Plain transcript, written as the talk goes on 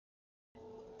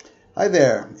Hi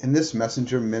there. In this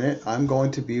Messenger Minute, I'm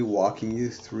going to be walking you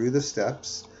through the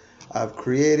steps of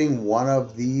creating one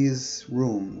of these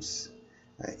rooms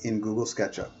in Google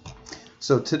Sketchup.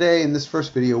 So today in this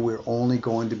first video, we're only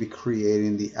going to be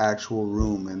creating the actual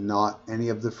room and not any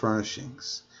of the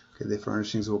furnishings. Okay, the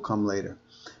furnishings will come later.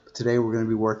 But today we're going to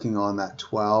be working on that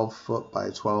 12 foot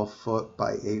by 12 foot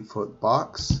by 8 foot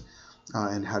box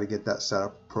and how to get that set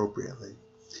up appropriately.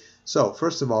 So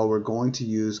first of all, we're going to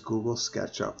use Google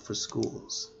Sketchup for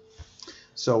Schools.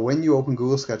 So when you open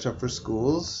Google Sketchup for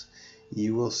Schools,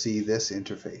 you will see this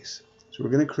interface. So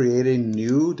we're going to create a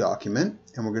new document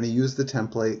and we're going to use the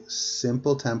template,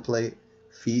 simple template,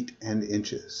 feet and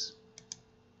inches.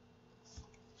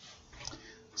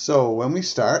 So when we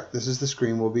start, this is the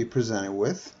screen we'll be presented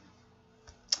with.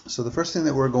 So the first thing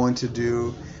that we're going to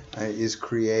do is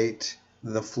create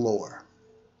the floor.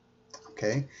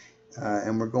 Okay.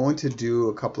 And we're going to do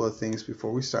a couple of things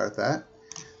before we start that.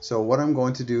 So what I'm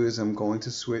going to do is I'm going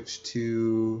to switch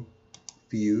to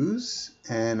views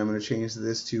and I'm going to change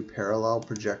this to parallel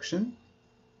projection.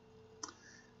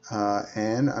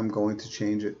 And I'm going to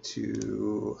change it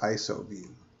to ISO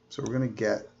view. So we're going to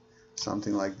get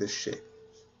something like this shape.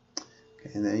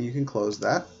 Okay, and then you can close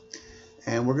that.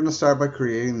 And we're going to start by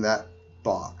creating that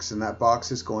box. And that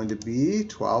box is going to be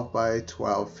 12 by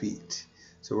 12 feet.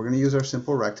 So we're going to use our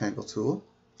simple rectangle tool,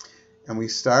 and we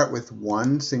start with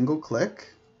one single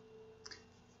click,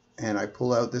 and I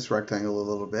pull out this rectangle a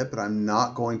little bit, but I'm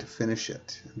not going to finish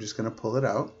it. I'm just going to pull it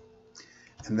out,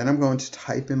 and then I'm going to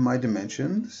type in my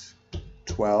dimensions,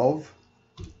 12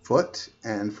 foot,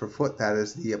 and for foot that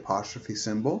is the apostrophe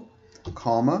symbol,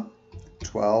 comma,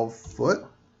 12 foot.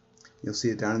 You'll see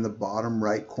it down in the bottom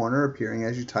right corner appearing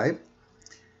as you type,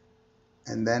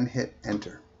 and then hit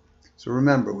enter. So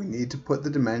remember, we need to put the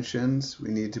dimensions,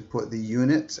 we need to put the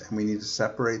units, and we need to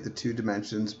separate the two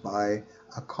dimensions by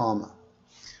a comma.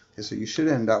 Okay, so you should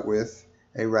end up with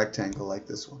a rectangle like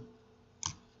this one.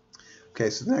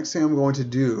 Okay, so the next thing I'm going to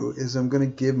do is I'm going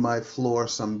to give my floor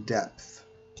some depth.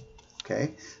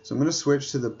 Okay, so I'm going to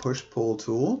switch to the push-pull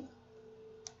tool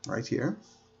right here,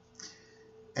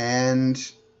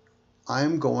 and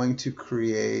I'm going to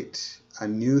create a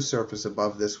new surface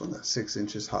above this one that's 6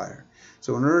 inches higher.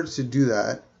 So in order to do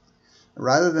that,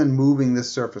 rather than moving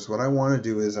this surface, what I want to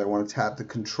do is I want to tap the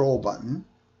control button,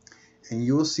 and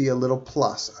you will see a little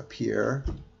plus appear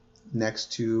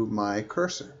next to my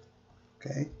cursor.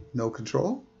 Okay, no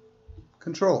control,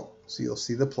 control. So you'll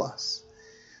see the plus.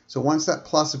 So once that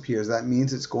plus appears, that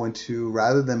means it's going to,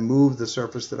 rather than move the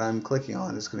surface that I'm clicking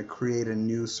on, it's going to create a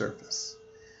new surface.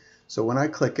 So when I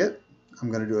click it,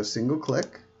 I'm going to do a single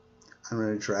click. I'm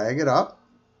going to drag it up,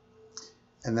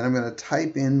 and then I'm going to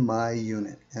type in my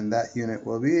unit, and that unit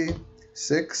will be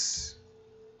 6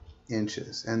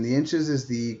 inches, and the inches is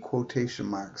the quotation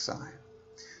mark sign.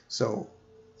 So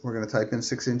we're going to type in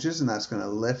 6 inches, and that's going to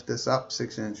lift this up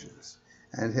 6 inches,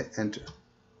 and hit enter.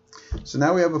 So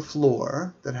now we have a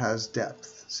floor that has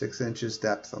depth, 6 inches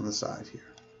depth on the side here.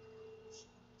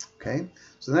 Okay,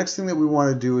 so the next thing that we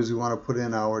want to do is we want to put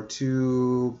in our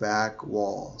 2 back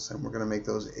walls, and we're going to make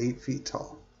those 8 feet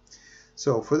tall.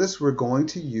 So for this, we're going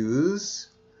to use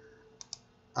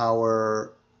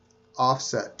our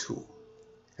offset tool.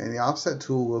 And the offset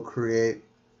tool will create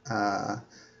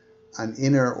an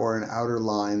inner or an outer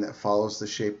line that follows the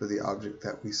shape of the object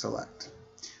that we select.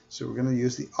 So we're going to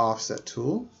use the offset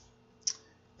tool.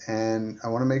 And I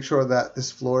want to make sure that this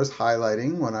floor is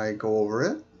highlighting when I go over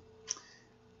it.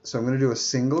 So I'm going to do a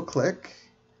single click,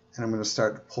 and I'm going to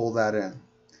start to pull that in.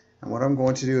 And what I'm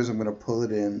going to do is I'm going to pull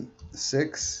it in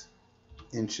 6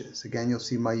 inches. Again, you'll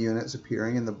see my units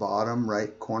appearing in the bottom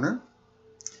right corner,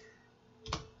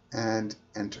 and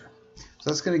enter.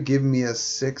 So that's going to give me a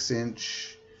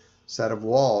 6-inch set of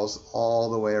walls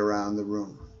all the way around the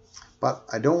room. But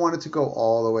I don't want it to go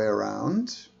all the way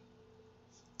around.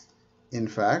 In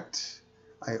fact,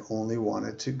 I only want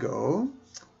it to go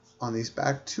on these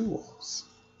back 2 walls.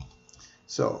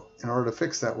 So in order to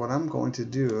fix that, what I'm going to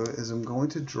do is I'm going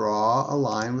to draw a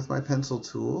line with my pencil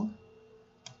tool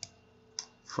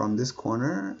from this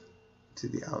corner to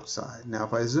the outside. Now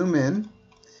if I zoom in,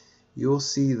 you'll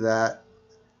see that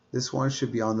this one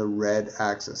should be on the red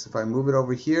axis. If I move it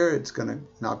over here, it's going to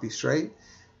not be straight.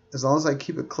 As long as I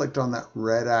keep it clicked on that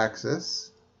red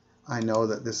axis, I know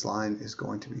that this line is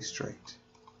going to be straight.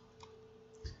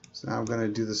 So now I'm going to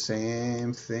do the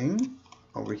same thing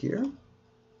over here,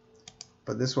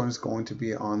 but this one is going to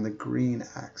be on the green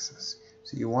axis.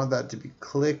 So you want that to be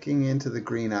clicking into the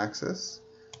green axis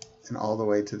and all the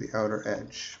way to the outer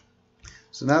edge.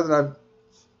 So now that I've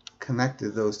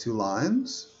connected those 2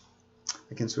 lines,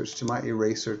 I can switch to my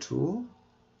eraser tool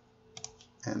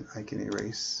and I can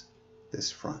erase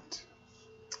this front.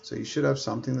 So you should have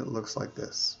something that looks like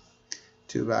this.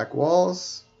 2 back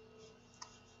walls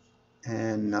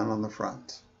and none on the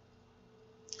front.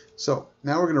 So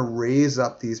now we're going to raise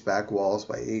up these back walls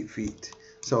by 8 feet.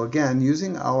 So again,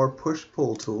 using our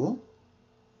push-pull tool,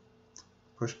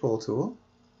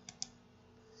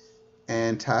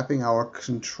 and tapping our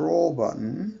control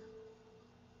button,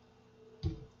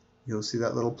 you'll see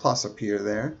that little plus appear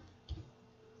there. You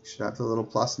should have the little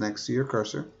plus next to your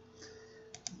cursor.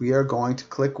 We are going to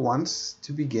click once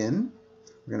to begin.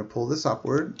 We're going to pull this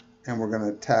upward, and we're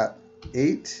going to tap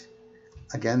 8.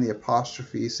 Again, the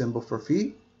apostrophe symbol for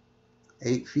feet.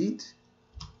 8 feet.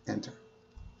 Enter.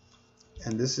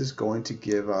 And this is going to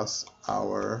give us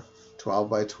our 12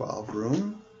 by 12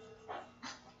 room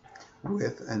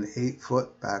with an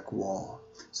 8-foot back wall.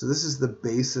 So this is the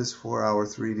basis for our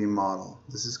 3D model.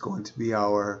 This is going to be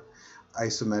our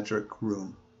isometric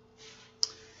room.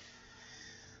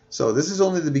 So this is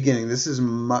only the beginning. This is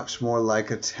much more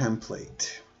like a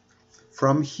template.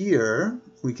 From here,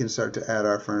 we can start to add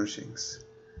our furnishings.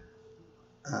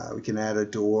 We can add a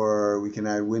door, we can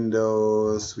add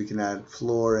windows, we can add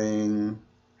flooring,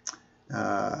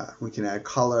 we can add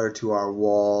color to our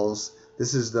walls.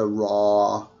 This is the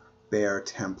raw, bare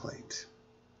template.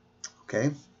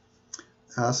 Okay,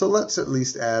 so let's at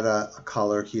least add a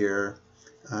color here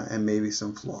and maybe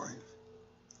some flooring.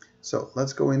 So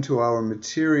let's go into our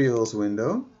materials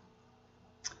window,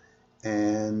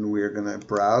 and we're going to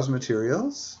browse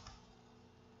materials.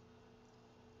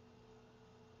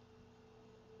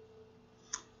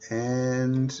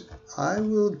 And I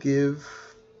will give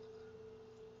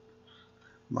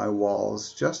my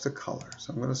walls just a color.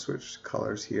 So I'm going to switch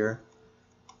colors here.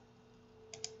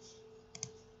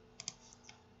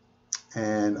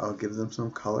 And I'll give them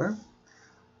some color.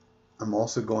 I'm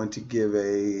also going to give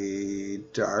a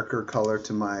darker color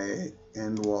to my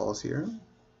end walls here.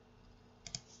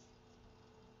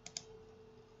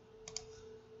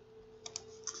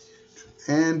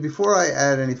 And before I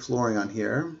add any flooring on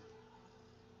here,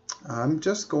 I'm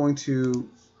just going to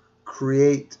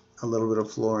create a little bit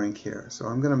of flooring here. So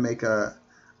I'm going to make a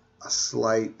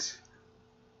slight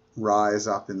rise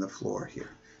up in the floor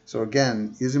here. So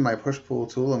again, using my push-pull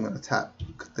tool, I'm going to tap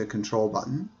the control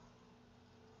button.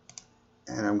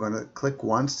 And I'm going to click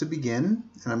once to begin.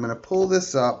 And I'm going to pull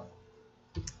this up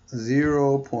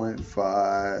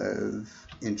 0.5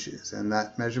 inches. And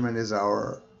that measurement is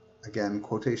our, again,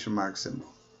 quotation mark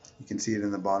symbol. You can see it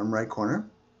in the bottom right corner.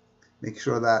 Make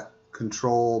sure that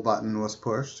control button was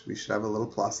pushed. We should have a little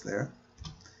plus there.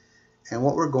 And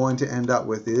what we're going to end up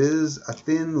with is a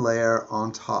thin layer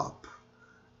on top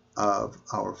of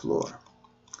our floor.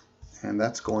 And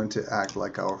that's going to act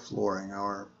like our flooring,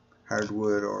 our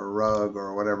hardwood or rug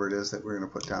or whatever it is that we're going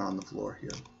to put down on the floor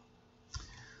here.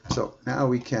 So now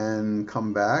we can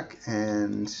come back,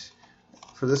 and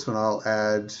for this one I'll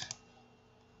add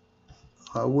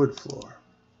a wood floor.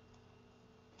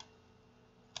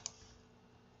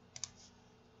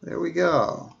 There we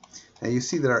go. Now you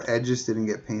see that our edges didn't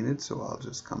get painted, so I'll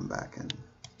just come back and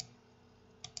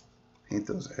paint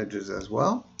those edges as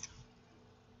well.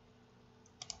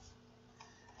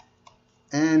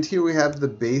 And here we have the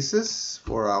basis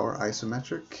for our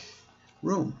isometric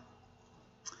room.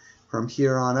 From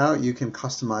here on out, you can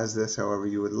customize this however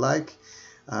you would like.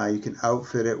 You can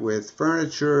outfit it with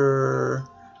furniture,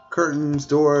 curtains,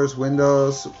 doors,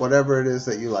 windows, whatever it is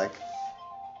that you like.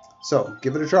 So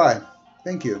give it a try.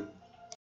 Thank you.